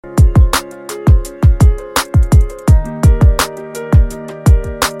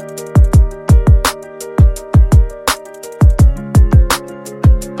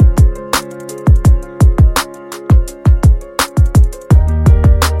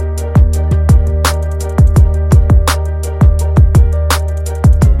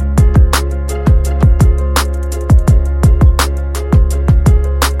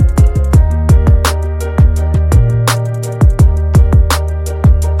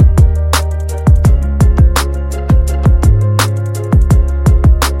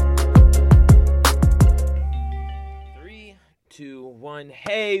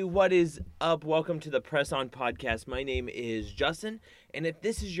Hey, what is up? Welcome to the Press On Podcast. My name is Justin, and if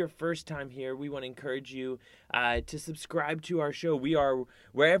this is your first time here, we want to encourage you to subscribe to our show. We are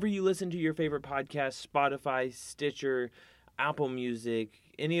wherever you listen to your favorite podcasts, Spotify, Stitcher, Apple Music,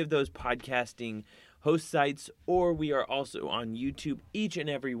 any of those podcasting host sites, or we are also on YouTube each and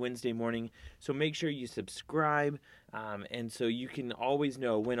every Wednesday morning. So make sure you subscribe, and so you can always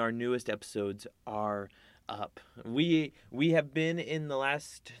know when our newest episodes are up. We have been in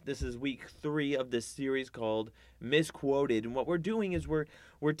this is week 3 of this series called Misquoted, and what we're doing is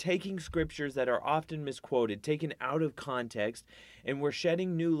we're taking scriptures that are often misquoted, taken out of context, and we're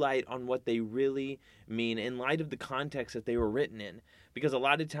shedding new light on what they really mean in light of the context that they were written in. Because a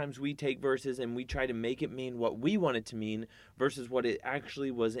lot of times we take verses and we try to make it mean what we want it to mean versus what it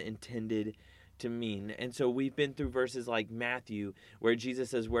actually was intended to mean. And so we've been through verses like Matthew, where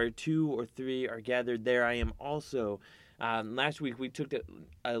Jesus says, where 2 or 3 are gathered, there I am also. Last week we took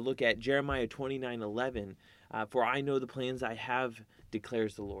a look at Jeremiah 29:11. For I know the plans I have,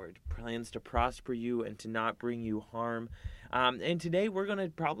 declares the Lord, plans to prosper you and to not bring you harm. And today we're going to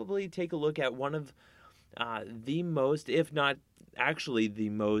probably take a look at one of the most, if not actually the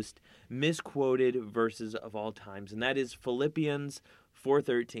most, misquoted verses of all times, and that is Philippians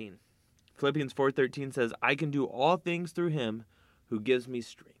 4:13. Philippians 4:13 says, I can do all things through him who gives me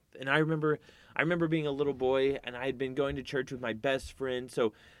strength. And I remember being a little boy, and I had been going to church with my best friend.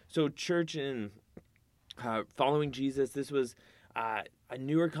 So church and following Jesus, this was a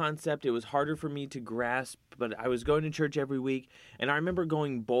newer concept. It was harder for me to grasp, but I was going to church every week, and I remember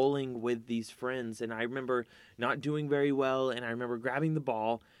going bowling with these friends, and I remember not doing very well, and I remember grabbing the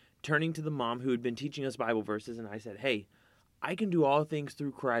ball, turning to the mom who had been teaching us Bible verses, and I said, hey, I can do all things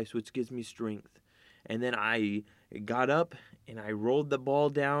through Christ, which gives me strength. And then I got up and I rolled the ball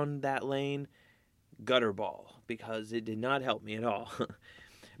down that lane, gutter ball, because it did not help me at all.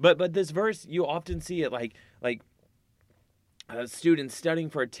 But this verse, you often see it like students studying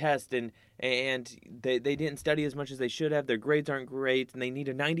for a test and they didn't study as much as they should have. Their grades aren't great, and they need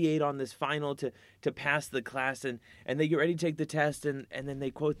a 98 on this final to pass the class, and they get ready to take the test, and then they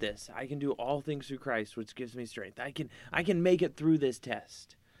quote this: I can do all things through Christ, which gives me strength. I can make it through this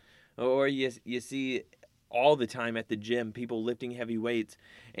test. Or you see all the time at the gym people lifting heavy weights,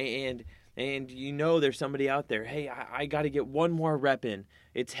 and you know there's somebody out there, hey, I got to get one more rep in.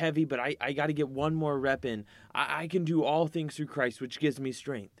 It's heavy, but I got to get one more rep in. I can do all things through Christ, which gives me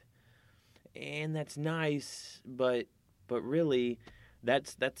strength. And that's nice, but really,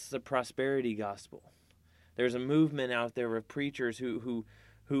 that's the prosperity gospel. There's a movement out there of preachers who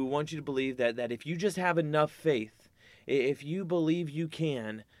want you to believe that if you just have enough faith, if you believe you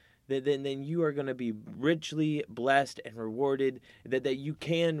can, then you are going to be richly blessed and rewarded, that you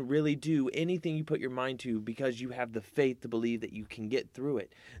can really do anything you put your mind to because you have the faith to believe that you can get through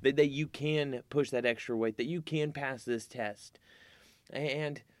it, that you can push that extra weight, that you can pass this test.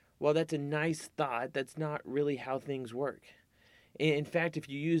 And while that's a nice thought, that's not really how things work. In fact, if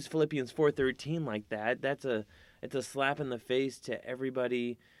you use Philippians 4:13 like that, it's a slap in the face to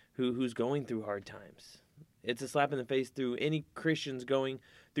everybody who's going through hard times. It's a slap in the face through any Christians going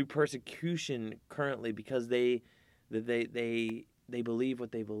through persecution currently because they believe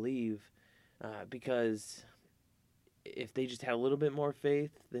what they believe. Because if they just had a little bit more faith,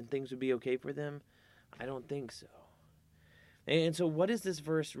 then things would be okay for them. I don't think so. And so what is this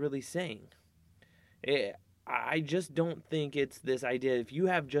verse really saying? I just don't think it's this idea, if you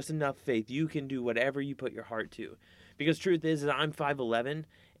have just enough faith, you can do whatever you put your heart to. Because truth is I'm 5'11",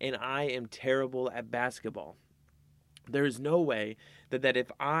 and I am terrible at basketball. There's no way that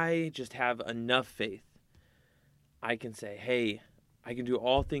if I just have enough faith, I can say, hey, I can do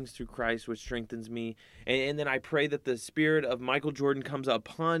all things through Christ, which strengthens me. And then I pray that the spirit of Michael Jordan comes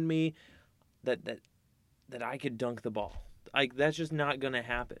upon me, that I could dunk the ball. Like, that's just not going to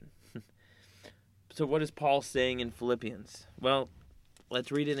happen. So what is Paul saying in Philippians? Well,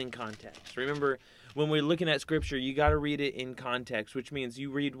 let's read it in context. Remember, when we're looking at Scripture, you got to read it in context, which means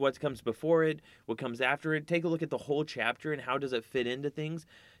you read what comes before it, what comes after it. Take a look at the whole chapter and how does it fit into things.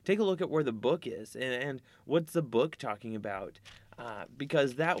 Take a look at where the book is and what's the book talking about,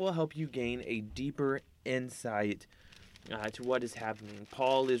 because that will help you gain a deeper insight to what is happening.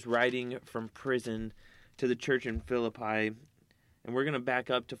 Paul is writing from prison to the church in Philippi, and we're going to back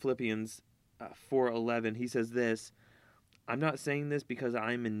up to Philippians 4:11. He says this: I'm not saying this because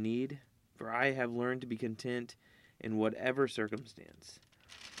I'm in need, for I have learned to be content in whatever circumstance.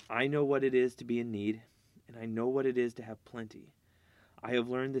 I know what it is to be in need, and I know what it is to have plenty. I have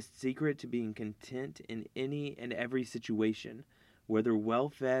learned the secret to being content in any and every situation, whether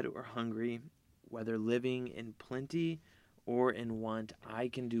well-fed or hungry, whether living in plenty or in want, I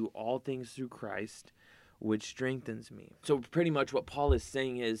can do all things through Christ, which strengthens me. So pretty much what Paul is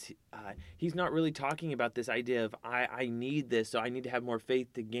saying is he's not really talking about this idea of I need this, so I need to have more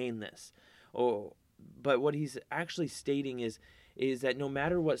faith to gain this. But what he's actually stating is that no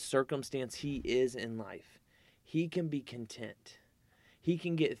matter what circumstance he is in life, he can be content. He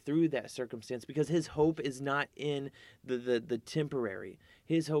can get through that circumstance because his hope is not in the temporary.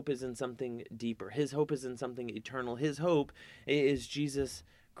 His hope is in something deeper. His hope is in something eternal. His hope is Jesus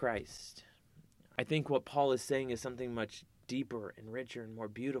Christ. I think what Paul is saying is something much deeper and richer and more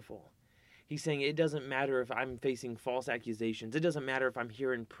beautiful. He's saying it doesn't matter if I'm facing false accusations. It doesn't matter if I'm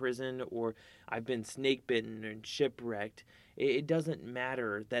here in prison or I've been snake bitten and shipwrecked. It doesn't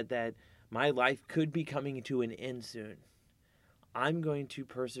matter that my life could be coming to an end soon. I'm going to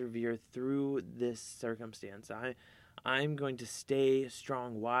persevere through this circumstance. I'm going to stay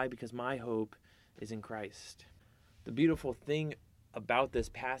strong. Why? Because my hope is in Christ. The beautiful thing about this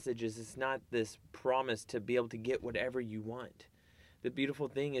passage is it's not this promise to be able to get whatever you want. The beautiful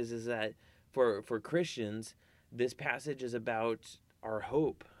thing is that for Christians, this passage is about our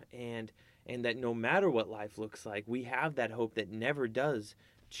hope and that no matter what life looks like, we have that hope that never does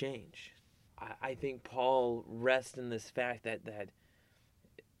change. I think Paul rests in this fact that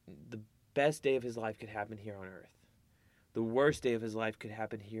the best day of his life could happen here on earth. The worst day of his life could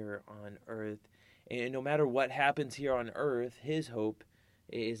happen here on earth. And no matter what happens here on earth, his hope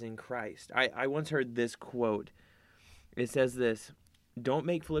is in Christ. I once heard this quote. It says this: don't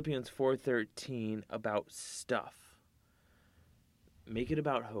make Philippians 4:13 about stuff. Make it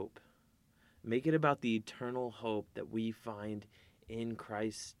about hope. Make it about the eternal hope that we find in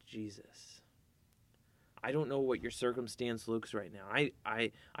Christ Jesus. I don't know what your circumstance looks right now.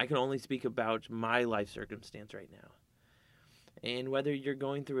 I can only speak about my life circumstance right now. And whether you're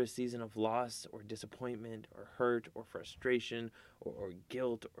going through a season of loss or disappointment or hurt or frustration or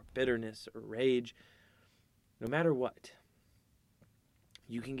guilt or bitterness or rage, no matter what,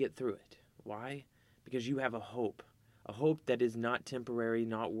 you can get through it. Why? Because you have a hope that is not temporary,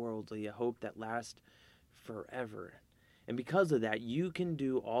 not worldly, a hope that lasts forever. And because of that, you can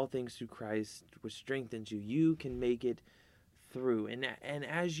do all things through Christ, which strengthens you. You can make it through. And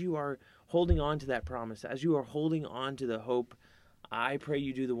as you are holding on to that promise, as you are holding on to the hope, I pray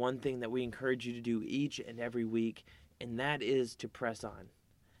you do the one thing that we encourage you to do each and every week, and that is to press on.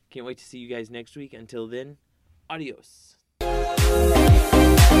 Can't wait to see you guys next week. Until then, adios.